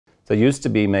So it used to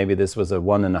be maybe this was a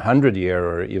 1 in 100 year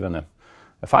or even a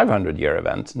 500-year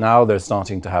event. Now they're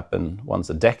starting to happen once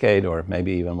a decade or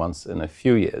maybe even once in a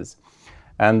few years.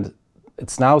 And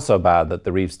it's now so bad that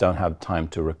the reefs don't have time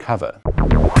to recover.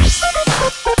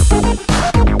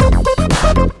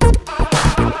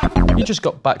 You just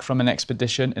got back from an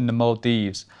expedition in the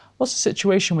Maldives. What's the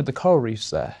situation with the coral reefs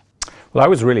there? Well, I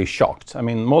was really shocked. I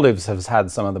mean, Maldives has had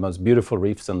some of the most beautiful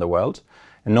reefs in the world.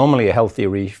 And normally a healthy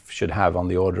reef should have on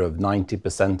the order of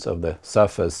 90% of the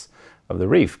surface of the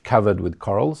reef covered with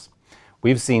corals.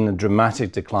 We've seen a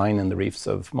dramatic decline in the reefs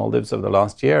of Maldives over the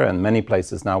last year, and many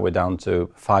places now we're down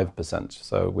to 5%.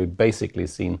 So we've basically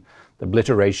seen the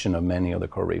obliteration of many of the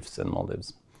coral reefs in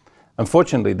Maldives.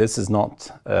 Unfortunately, this is not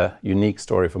a unique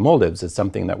story for Maldives. It's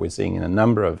something that we're seeing in a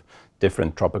number of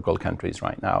different tropical countries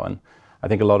right now. And I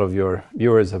think a lot of your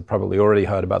viewers have probably already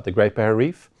heard about the Great Barrier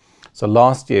Reef. So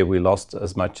last year we lost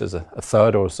as much as a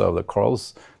third or so of the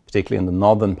corals, particularly in the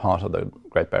northern part of the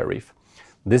Great Barrier Reef.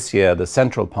 This year, the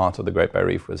central part of the Great Barrier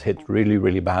Reef was hit really,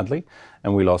 really badly,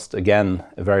 and we lost again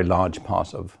a very large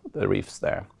part of the reefs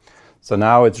there. So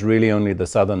now it's really only the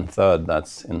southern third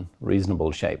that's in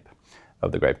reasonable shape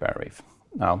of the Great Barrier Reef.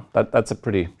 Now, that's a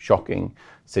pretty shocking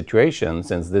situation,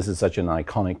 since this is such an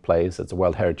iconic place. It's a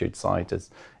World Heritage Site. It's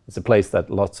a place that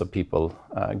lots of people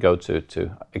go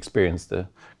to experience the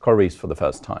coral reefs for the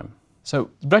first time. So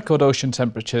record ocean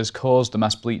temperatures caused the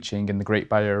mass bleaching in the Great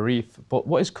Barrier Reef, but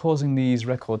what is causing these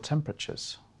record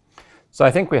temperatures? So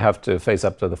I think we have to face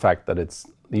up to the fact that it's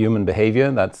the human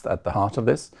behavior that's at the heart of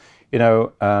this. You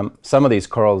know, some of these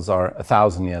corals are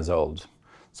 1,000 years old.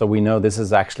 So we know this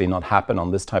has actually not happened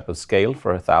on this type of scale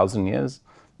for 1,000 years.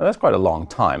 Now, that's quite a long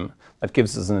time. That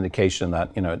gives us an indication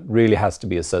that, you know, it really has to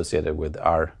be associated with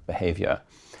our behavior.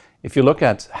 If you look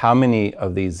at how many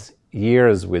of these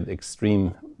years with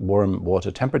extreme warm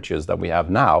water temperatures that we have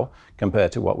now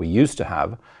compared to what we used to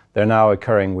have, they're now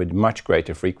occurring with much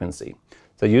greater frequency.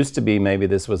 So it used to be maybe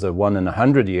this was a 1 in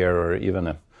 100 year or even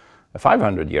a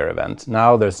 500-year event.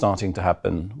 Now they're starting to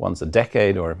happen once a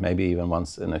decade or maybe even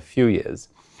once in a few years.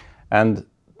 And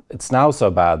it's now so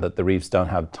bad that the reefs don't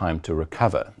have time to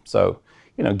recover. So,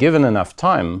 you know, given enough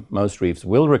time, most reefs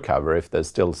will recover if there's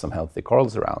still some healthy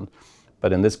corals around.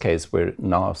 But in this case, we're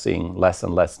now seeing less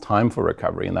and less time for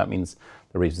recovery, and that means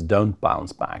the reefs don't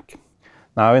bounce back.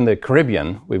 Now, in the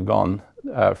Caribbean, we've gone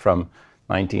from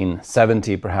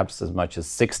 1970, perhaps as much as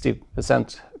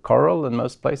 60% coral in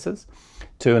most places,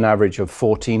 to an average of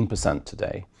 14%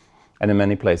 today. And in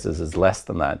many places, it's less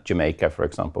than that. Jamaica, for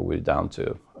example, we're down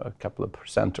to a couple of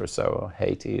percent or so.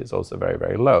 Haiti is also very,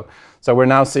 very low. So we're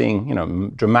now seeing, you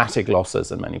know, dramatic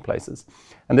losses in many places.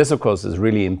 And this, of course, is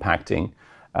really impacting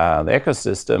the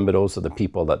ecosystem, but also the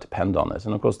people that depend on it,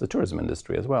 and of course the tourism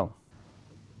industry as well.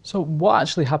 So what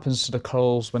actually happens to the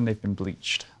corals when they've been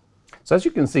bleached? So as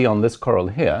you can see on this coral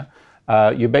here,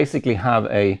 you basically have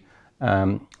a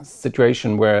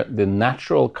situation where the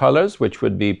natural colors, which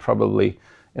would be probably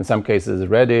in some cases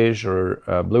reddish or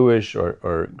bluish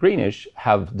or greenish,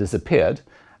 have disappeared,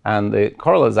 and the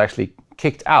coral has actually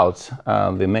kicked out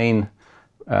the main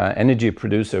energy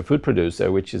producer, food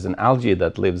producer, which is an algae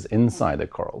that lives inside the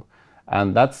coral.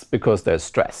 And that's because they're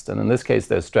stressed. And in this case,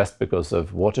 they're stressed because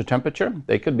of water temperature.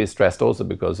 They could be stressed also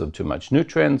because of too much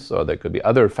nutrients, or there could be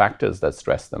other factors that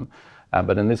stress them.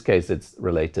 But in this case, it's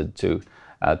related to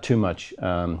too much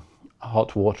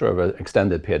hot water over an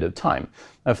extended period of time.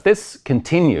 Now, if this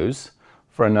continues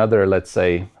for another, let's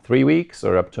say, 3 weeks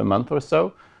or up to a month or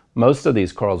so, most of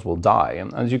these corals will die.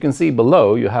 And as you can see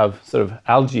below, you have sort of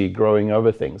algae growing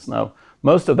over things. Now,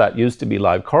 most of that used to be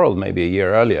live coral maybe a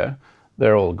year earlier.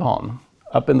 They're all gone.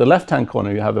 Up in the left-hand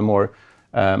corner, you have a more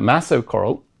massive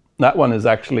coral. That one is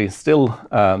actually still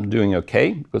doing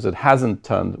okay because it hasn't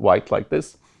turned white like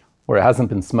this, or it hasn't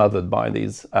been smothered by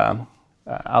these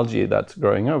algae that's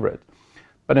growing over it.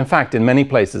 But in fact, in many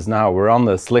places now, we're on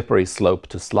the slippery slope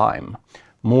to slime.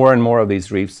 More and more of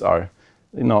these reefs are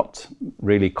not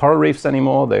really coral reefs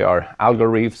anymore. They are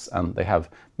algal reefs, and they have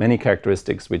many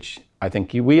characteristics which I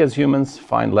think we as humans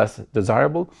find less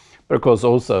desirable. But of course,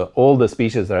 also all the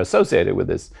species that are associated with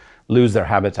this lose their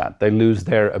habitat. They lose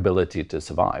their ability to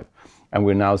survive. And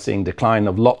we're now seeing decline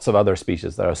of lots of other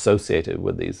species that are associated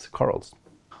with these corals.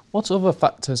 What other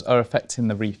factors are affecting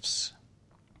the reefs?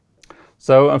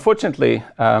 So unfortunately,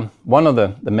 one of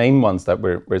the main ones that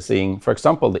we're seeing, for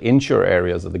example, the inshore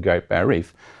areas of the Great Barrier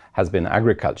Reef, has been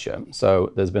agriculture.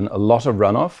 So there's been a lot of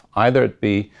runoff, either it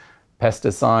be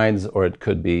pesticides, or it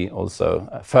could be also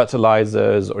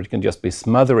fertilizers, or it can just be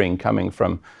smothering coming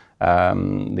from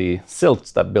the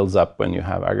silt that builds up when you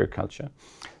have agriculture.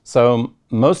 So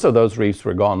most of those reefs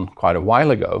were gone quite a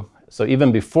while ago, So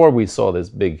even before we saw this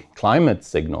big climate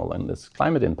signal and this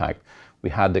climate impact, we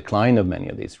had decline of many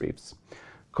of these reefs.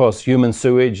 Of course, human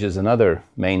sewage is another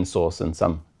main source in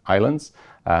some islands.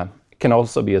 It can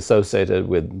also be associated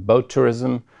with boat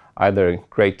tourism, either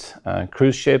great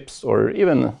cruise ships or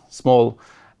even small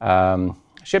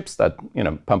ships that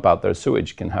pump out their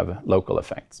sewage can have local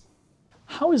effects.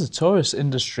 How is the tourist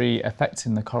industry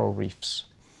affecting the coral reefs?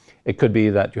 It could be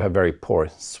that you have very poor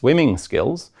swimming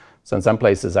skills. So in some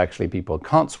places actually people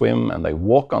can't swim and they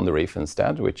walk on the reef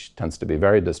instead, which tends to be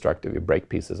very destructive. You break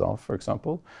pieces off, for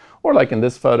example. Or like in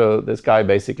this photo, this guy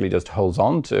basically just holds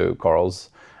on to corals.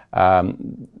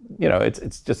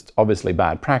 It's just obviously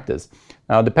bad practice.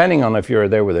 Now, depending on if you're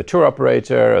there with a tour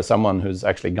operator or someone who's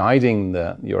actually guiding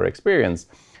your experience,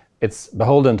 it's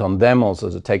beholden on them also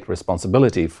to take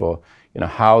responsibility for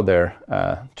how their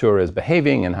tour is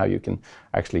behaving and how you can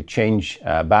actually change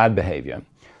bad behavior.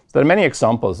 So there are many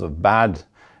examples of bad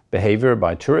behavior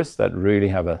by tourists that really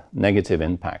have a negative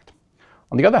impact.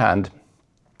 On the other hand,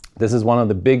 this is one of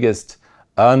the biggest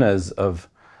earners of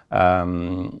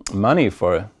money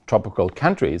for tropical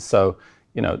countries. So,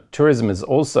 tourism is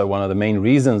also one of the main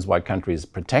reasons why countries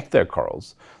protect their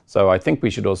corals. So I think we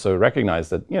should also recognize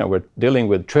that, we're dealing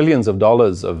with trillions of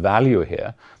dollars of value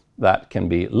here that can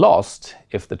be lost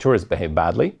if the tourists behave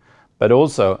badly, but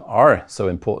also are so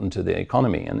important to the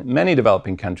economy. And in many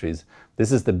developing countries,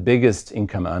 this is the biggest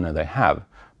income earner they have.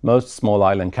 Most small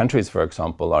island countries, for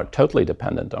example, are totally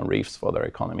dependent on reefs for their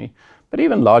economy. But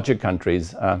even larger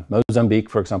countries, Mozambique,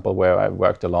 for example, where I've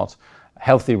worked a lot,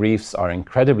 healthy reefs are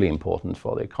incredibly important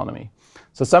for the economy.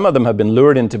 So some of them have been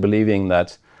lured into believing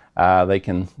that they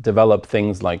can develop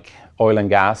things like oil and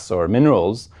gas or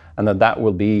minerals, and that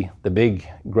will be the big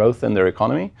growth in their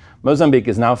economy. Mozambique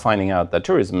is now finding out that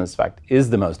tourism, in fact, is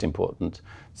the most important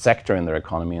sector in their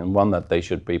economy and one that they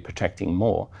should be protecting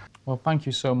more. Well, thank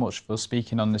you so much for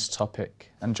speaking on this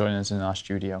topic and joining us in our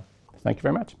studio. Thank you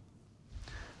very much.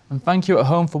 And thank you at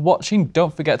home for watching.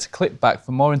 Don't forget to click back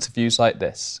for more interviews like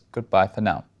this. Goodbye for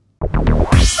now.